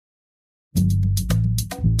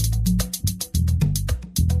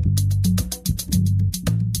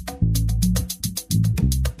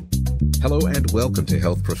Hello and welcome to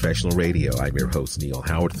Health Professional Radio. I'm your host, Neil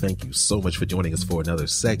Howard. Thank you so much for joining us for another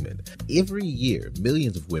segment. Every year,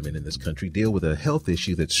 millions of women in this country deal with a health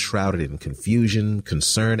issue that's shrouded in confusion,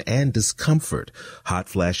 concern, and discomfort. Hot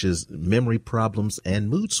flashes, memory problems, and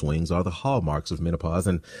mood swings are the hallmarks of menopause,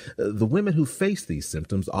 and the women who face these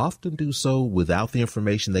symptoms often do so without the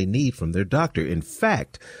information they need from their doctor. In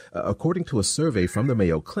fact, according to a survey from the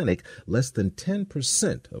Mayo Clinic, less than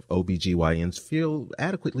 10% of OBGYNs feel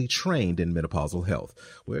adequately trained in menopausal health.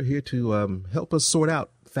 We're here to help us sort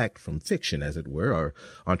out fact from fiction, as it were, our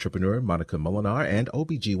entrepreneur, Monica Molenaar, and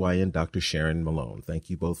OBGYN, Dr. Sharon Malone. Thank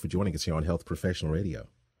you both for joining us here on Health Professional Radio.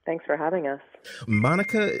 Thanks for having us.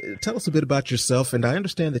 Monica, tell us a bit about yourself, and I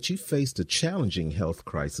understand that you faced a challenging health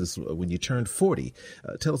crisis when you turned 40.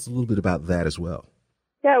 Tell us a little bit about that as well.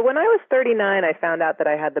 Yeah, when I was 39, I found out that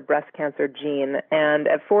I had the breast cancer gene, and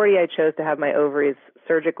at 40, I chose to have my ovaries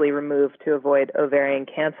surgically removed to avoid ovarian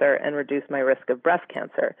cancer and reduce my risk of breast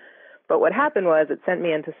cancer. But what happened was it sent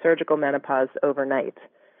me into surgical menopause overnight.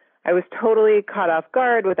 I was totally caught off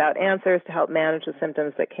guard without answers to help manage the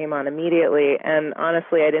symptoms that came on immediately, and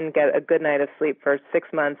honestly, I didn't get a good night of sleep for 6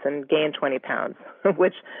 months and gained 20 pounds,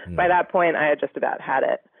 which by that point, I had just about had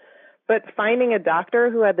it. But finding a doctor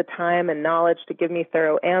who had the time and knowledge to give me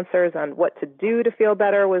thorough answers on what to do to feel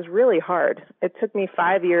better was really hard. It took me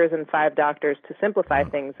 5 years and 5 doctors to simplify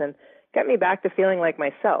things and get me back to feeling like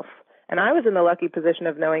myself. And I was in the lucky position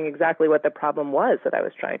of knowing exactly what the problem was that I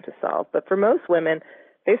was trying to solve. But for most women,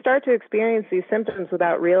 they start to experience these symptoms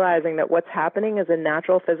without realizing that what's happening is a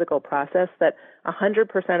natural physical process that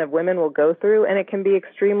 100% of women will go through, and it can be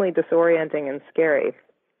extremely disorienting and scary.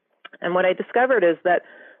 And what I discovered is that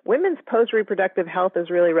women's post-reproductive health is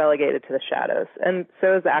really relegated to the shadows, and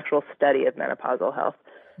so is the actual study of menopausal health.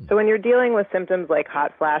 So when you're dealing with symptoms like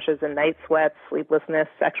hot flashes and night sweats, sleeplessness,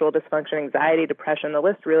 sexual dysfunction, anxiety, depression, the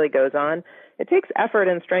list really goes on. It takes effort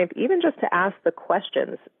and strength even just to ask the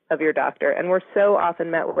questions of your doctor, and we're so often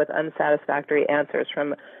met with unsatisfactory answers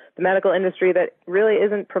from the medical industry that really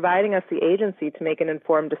isn't providing us the agency to make an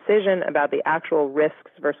informed decision about the actual risks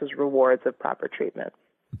versus rewards of proper treatment.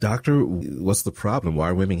 Doctor, what's the problem? Why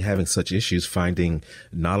are women having such issues finding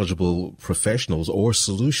knowledgeable professionals or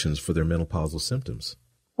solutions for their menopausal symptoms?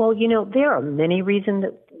 Well, there are many reasons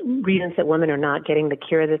that women are not getting the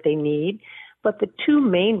care that they need, but the two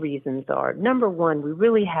main reasons are, number one, we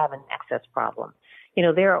really have an excess problem.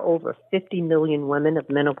 There are over 50 million women of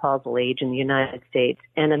menopausal age in the United States,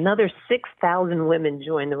 and another 6,000 women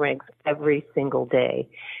join the ranks every single day.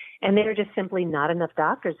 And there are just simply not enough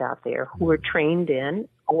doctors out there who are trained in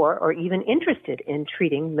or even interested in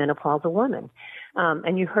treating menopausal women.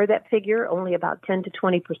 And you heard that figure, only about 10 to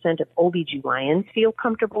 20% of OBGYNs feel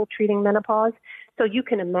comfortable treating menopause. So you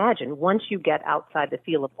can imagine once you get outside the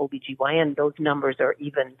field of OBGYN, those numbers are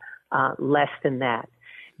even less than that.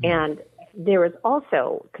 And there is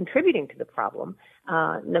also contributing to the problem.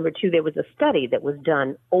 Number two, there was a study that was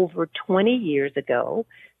done over 20 years ago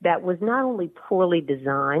that was not only poorly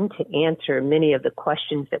designed to answer many of the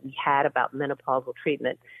questions that we had about menopausal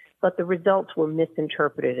treatment, but the results were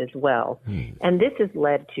misinterpreted as well. And this has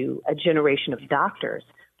led to a generation of doctors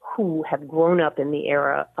who have grown up in the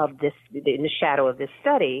era of this, in the shadow of this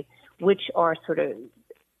study, which are sort of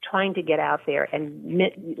trying to get out there and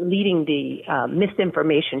leading the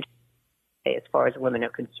misinformation as far as women are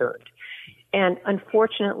concerned. And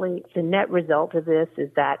unfortunately, the net result of this is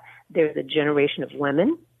that there's a generation of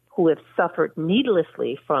women who have suffered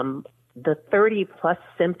needlessly from the 30-plus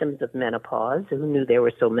symptoms of menopause. Who knew there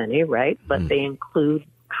were so many, right? But they include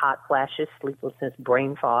hot flashes, sleeplessness,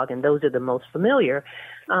 brain fog, and those are the most familiar.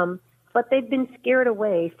 But they've been scared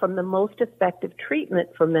away from the most effective treatment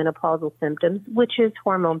for menopausal symptoms, which is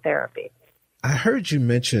hormone therapy. I heard you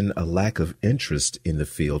mention a lack of interest in the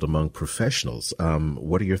field among professionals.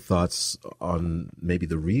 What are your thoughts on maybe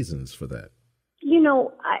the reasons for that?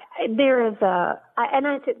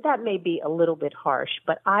 That may be a little bit harsh,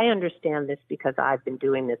 but I understand this because I've been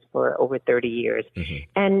doing this for over 30 years.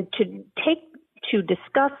 And to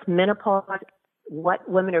discuss menopause, what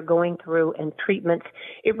women are going through and treatments,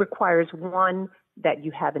 it requires one, that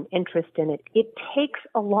you have an interest in it. It takes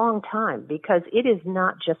a long time because it is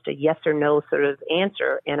not just a yes or no sort of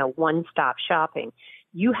answer and a one-stop shopping.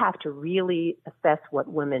 You have to really assess what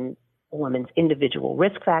women's individual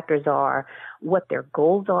risk factors are, what their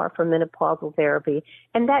goals are for menopausal therapy,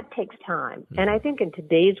 and that takes time. And I think in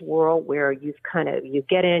today's world where you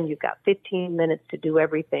get in, you've got 15 minutes to do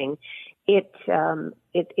everything, it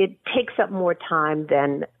takes up more time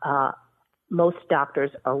than most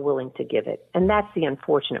doctors are willing to give it. And that's the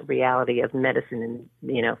unfortunate reality of medicine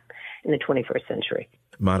in the 21st century.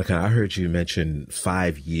 Monica, I heard you mention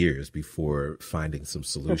 5 years before finding some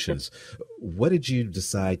solutions. What did you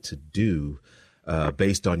decide to do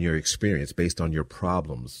based on your experience, based on your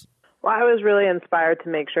problems? Well, I was really inspired to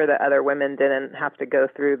make sure that other women didn't have to go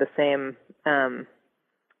through the same,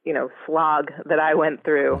 slog that I went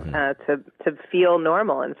through to feel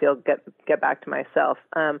normal and get back to myself.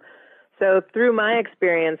 So through my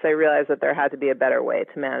experience, I realized that there had to be a better way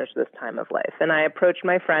to manage this time of life. And I approached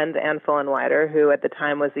my friend, Ann Fullenwider, who at the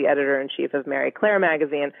time was the editor-in-chief of Marie Claire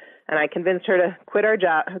magazine, and I convinced her to quit her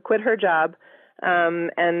job,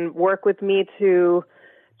 and work with me to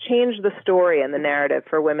change the story and the narrative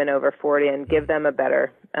for women over 40 and give them a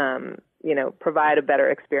better, provide a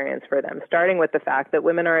better experience for them, starting with the fact that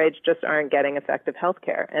women our age just aren't getting effective health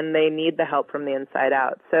care, and they need the help from the inside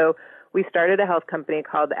out. So we started a health company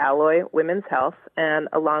called Alloy Women's Health, and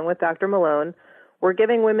along with Dr. Malone, we're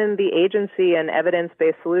giving women the agency and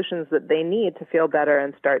evidence-based solutions that they need to feel better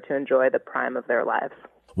and start to enjoy the prime of their lives.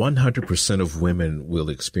 100% of women will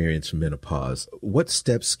experience menopause. What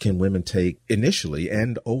steps can women take initially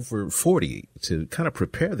and over 40 to kind of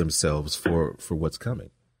prepare themselves for what's coming?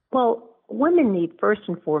 Well, women need first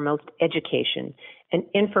and foremost education and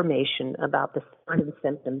information about the signs and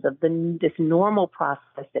symptoms of this normal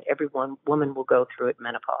process that every woman will go through at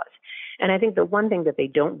menopause. And I think the one thing that they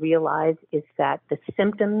don't realize is that the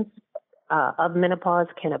symptoms of menopause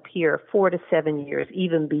can appear 4 to 7 years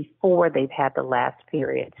even before they've had the last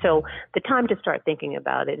period. So the time to start thinking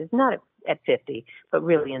about it is not at 50, but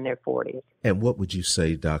really in their 40s. And what would you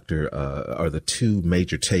say, Doctor, are the two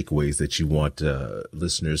major takeaways that you want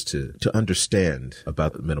listeners to understand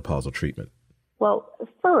about the menopausal treatment? Well,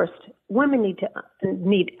 first, women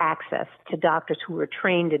need access to doctors who are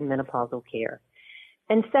trained in menopausal care.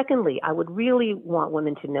 And secondly, I would really want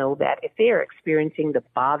women to know that if they are experiencing the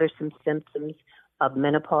bothersome symptoms of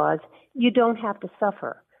menopause, you don't have to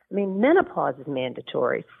suffer. I mean, menopause is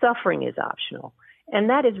mandatory. Suffering is optional. And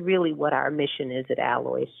that is really what our mission is at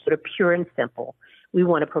Alloy, sort of pure and simple. We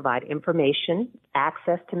want to provide information,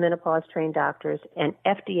 access to menopause-trained doctors, and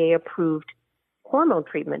FDA-approved hormone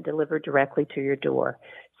treatment delivered directly to your door.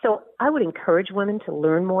 So I would encourage women to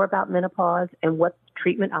learn more about menopause and what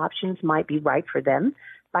treatment options might be right for them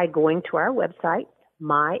by going to our website,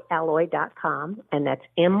 myalloy.com, and that's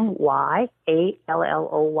myalloy.com.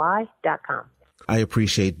 I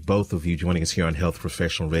appreciate both of you joining us here on Health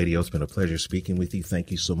Professional Radio. It's been a pleasure speaking with you. Thank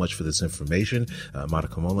you so much for this information,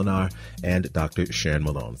 Monica Molenaar and Dr. Sharon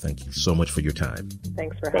Malone. Thank you so much for your time.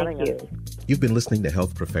 Thanks for having us. You've been listening to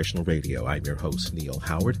Health Professional Radio. I'm your host, Neil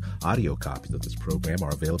Howard. Audio copies of this program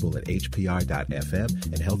are available at hpr.fm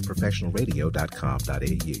and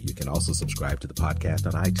healthprofessionalradio.com.au. You can also subscribe to the podcast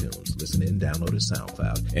on iTunes. Listen in, download at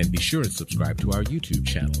SoundCloud. And be sure to subscribe to our YouTube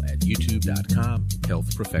channel at youtube.com,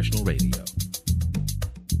 Health Professional Radio.